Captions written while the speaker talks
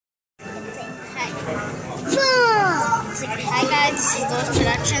Hi guys, this is Those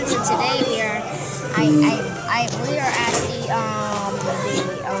Productions, and today we are at the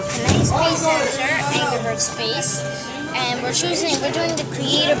Kinetic Space Center, Angry Birds Space, and we're doing the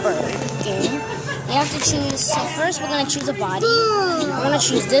Create a Bird game. You have to choose. So first, we're gonna choose a body. I'm gonna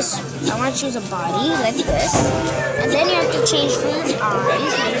choose this. I want to choose a body like this, and then you have to change Food's eyes.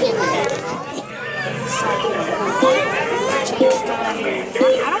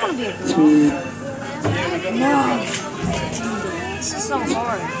 I don't want to be a girl. No. This is so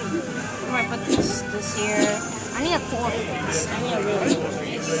hard. I'm gonna put this here. I need a cool face. I need a really cool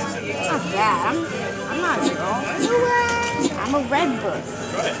face. It's not bad. I'm not a girl. I'm a red bird.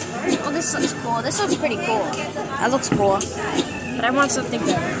 Oh, this looks cool. This looks pretty cool. That looks cool. But I want something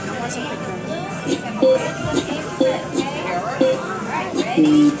better. I want something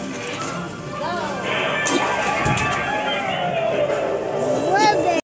better.